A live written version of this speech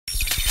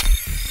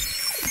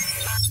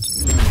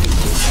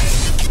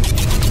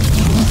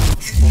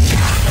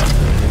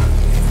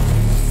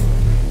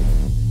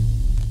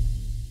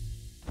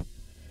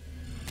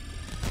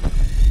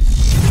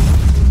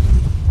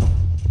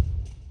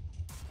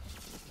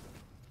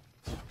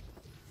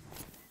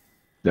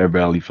That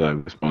rally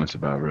flag was sponsored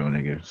by real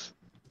niggas.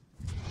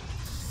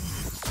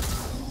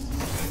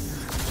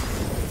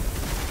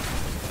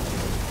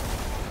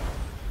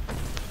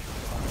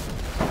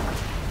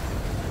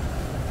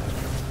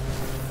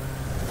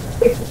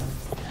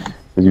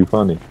 Cause you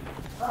funny.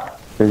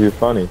 Cause you're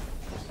funny.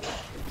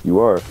 You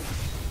are.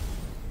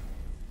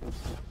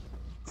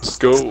 Let's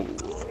go.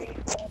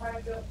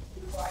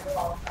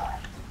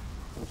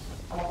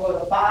 I'm gonna go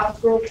to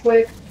Bob's real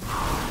quick.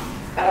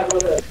 Gotta go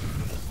to.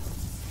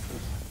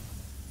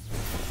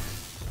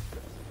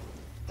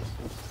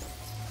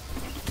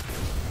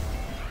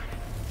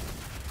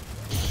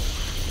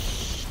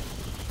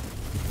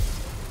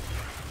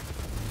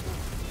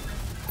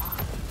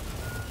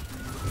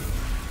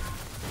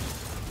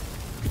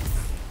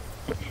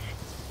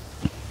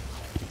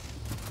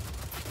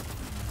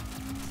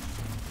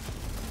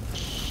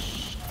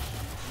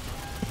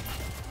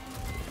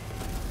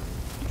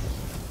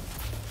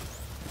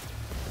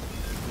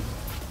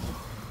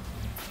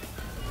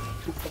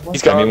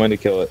 He's Got me gone. one to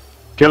kill it.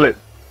 Kill it.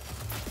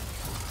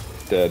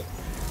 Dead.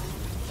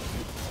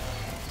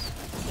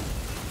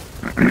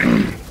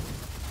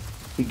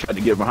 He tried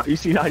to get behind. You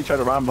see how he tried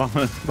to run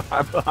behind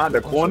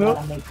the corner?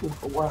 Gotta make food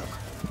for work.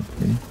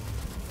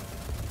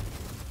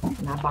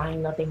 Not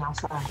buying nothing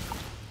outside.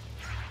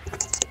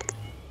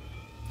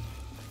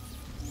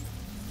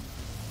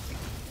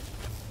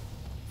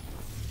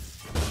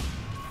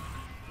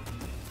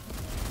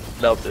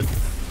 Melted.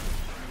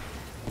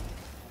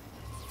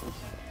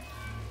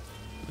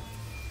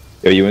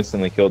 Yo, you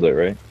instantly killed it,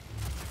 right?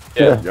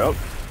 Yeah. Yup.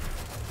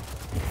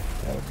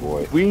 Oh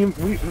boy. We ain't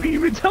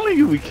even telling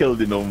you we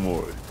killed it no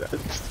more.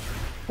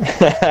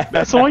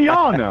 That's on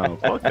y'all now.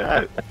 Fuck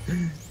that.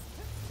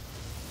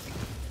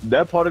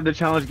 That part of the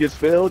challenge gets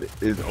failed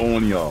is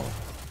on y'all.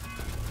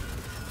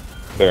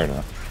 Fair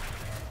enough.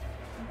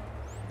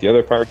 The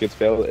other part gets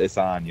failed, it's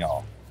on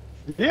y'all.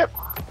 Yep.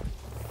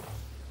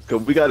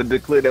 Cause we gotta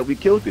declare that we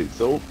killed it.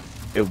 So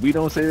if we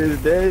don't say that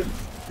it's dead,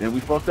 then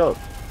we fucked up.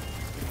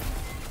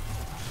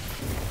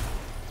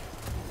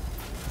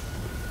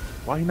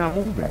 Why you not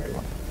moving?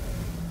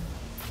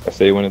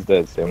 Say when it's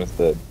dead, say when it's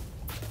dead.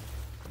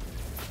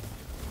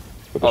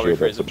 Put the I'll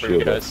shield up, rephrase put it the for you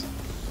shield up. guys.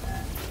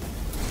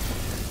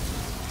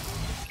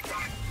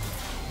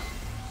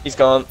 He's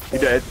gone. He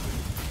dead.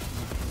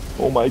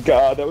 Oh my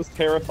god, that was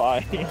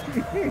terrifying.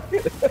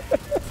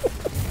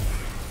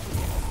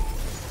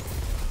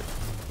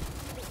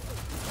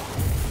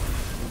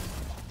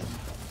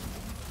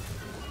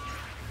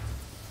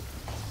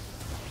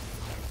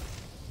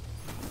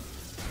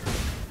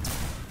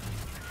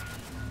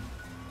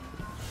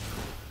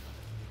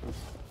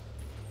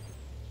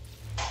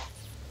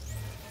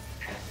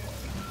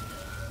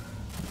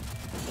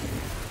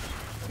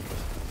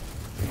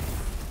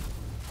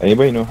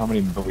 Anybody know how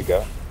many more we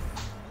got?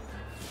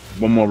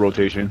 One more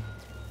rotation.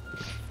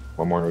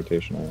 One more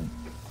rotation. All right.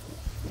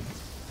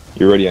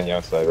 You're ready on the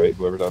outside, right?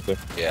 Whoever's out there.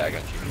 Yeah, I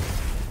got you.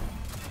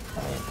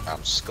 I'm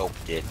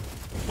scoped it.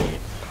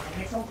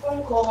 Make some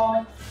phone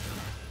calls.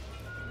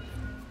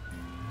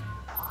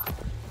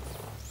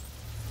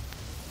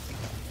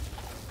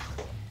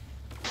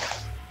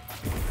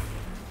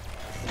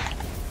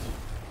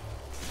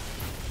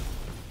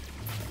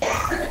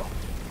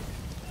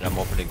 And I'm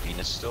opening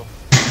Venus still.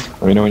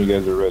 Let me know when you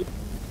guys are ready.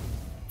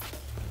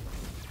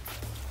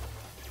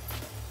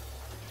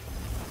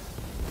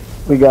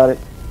 We got it.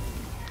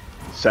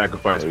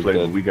 Sacrifice Very play,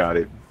 good. but we got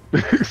it.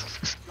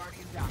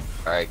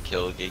 Alright,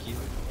 kill Gatekeeper.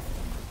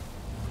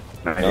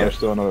 Not No, yet. there's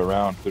still another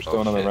round. There's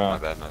still another shit,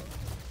 round. My bad, man.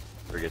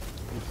 We're good.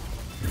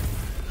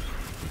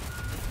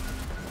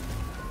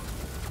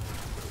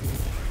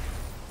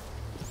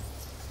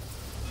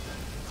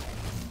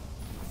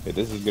 Okay,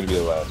 this is gonna be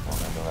the last one.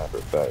 I know that for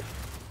a fact.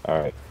 All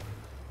right,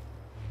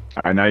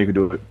 Alright, now you can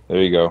do it.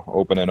 there you go.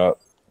 Open it up.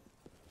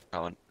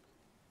 Colin.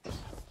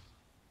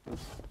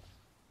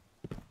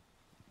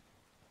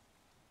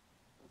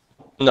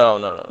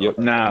 No. Yep.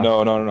 Nah.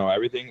 No.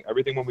 Everything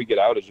when we get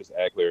out is just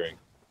ad clearing.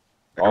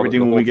 Everything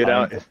the when whole we get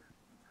time. out.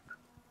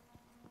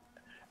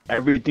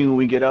 Everything when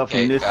we get out from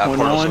Okay, this point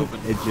portal's on, open.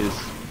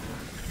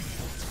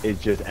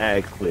 it's just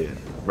ag clear,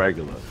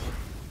 regular.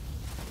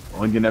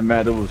 Only thing that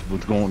matters was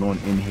what's going on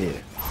in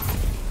here.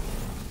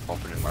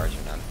 Opening margin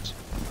on it.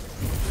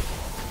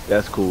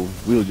 That's cool.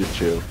 We'll just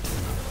chill.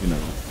 You know.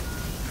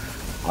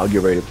 I'll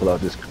get ready to pull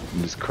out this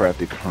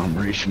crafted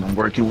combination I'm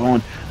working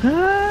on.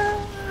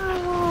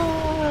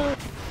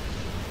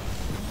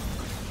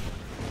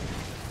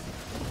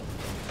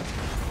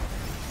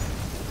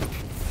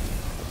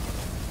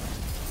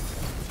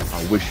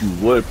 I wish you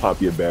would pop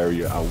your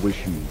barrier. I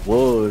wish you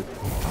would.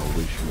 I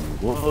wish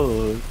you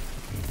would.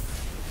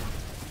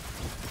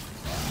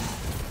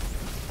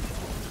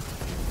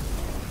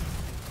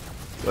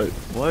 Wait,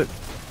 what?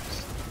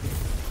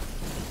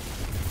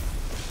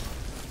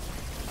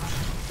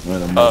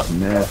 One of the most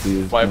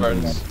nastiest.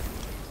 Wyverns.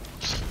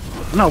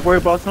 I'm not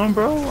worried about them,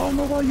 bro. I don't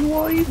know why you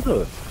are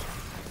either.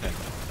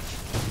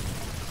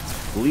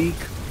 Bleak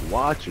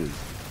watches.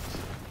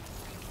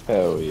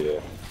 Hell yeah.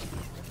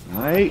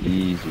 Right?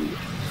 Easy.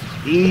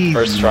 Easy.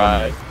 First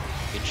try.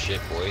 Good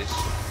shit, boys.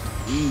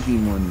 Easy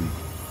money.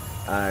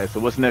 Alright, so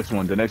what's the next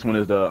one? The next one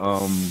is the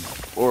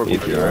Oracle,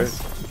 Atheons.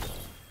 right?